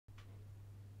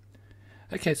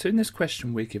Okay, so in this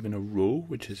question we're given a rule,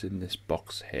 which is in this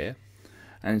box here,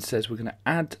 and it says we're going to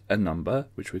add a number,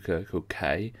 which we're going to call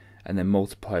k, and then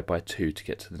multiply it by 2 to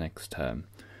get to the next term.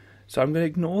 So I'm going to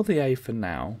ignore the a for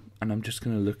now, and I'm just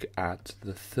going to look at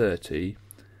the 30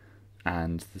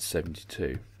 and the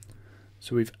 72.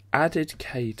 So we've added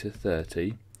k to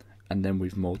 30, and then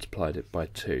we've multiplied it by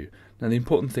 2. Now the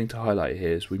important thing to highlight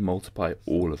here is we multiply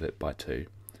all of it by 2,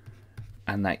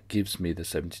 and that gives me the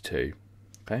 72.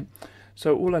 Okay,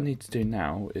 so all I need to do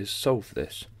now is solve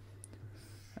this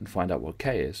and find out what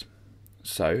k is.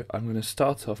 So I'm going to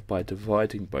start off by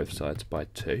dividing both sides by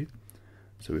 2.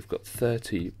 So we've got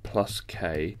 30 plus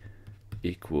k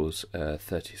equals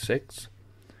 36,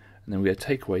 and then we're going to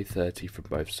take away 30 from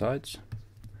both sides.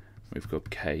 We've got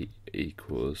k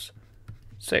equals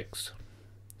 6.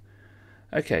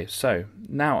 Okay, so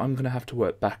now I'm going to have to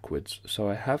work backwards. So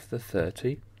I have the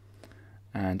 30,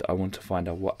 and I want to find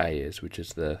out what a is, which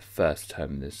is the first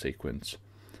term in this sequence.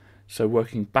 So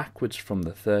working backwards from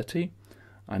the 30,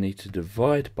 I need to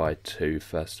divide by 2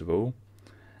 first of all,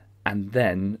 and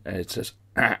then it says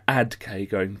add k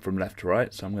going from left to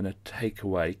right, so I'm going to take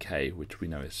away k, which we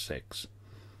know is 6.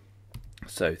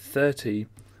 So 30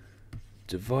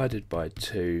 divided by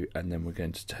 2, and then we're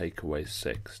going to take away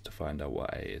 6 to find out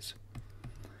what a is.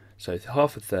 So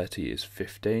half of 30 is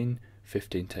 15,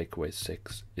 15 take away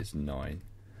 6 is 9,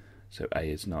 so a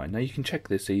is 9. Now you can check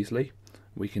this easily.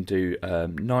 We can do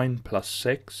 9 plus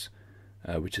 6,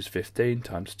 which is 15,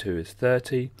 times 2 is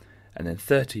 30, and then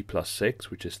 30 plus 6,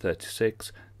 which is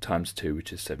 36, times 2,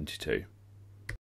 which is 72.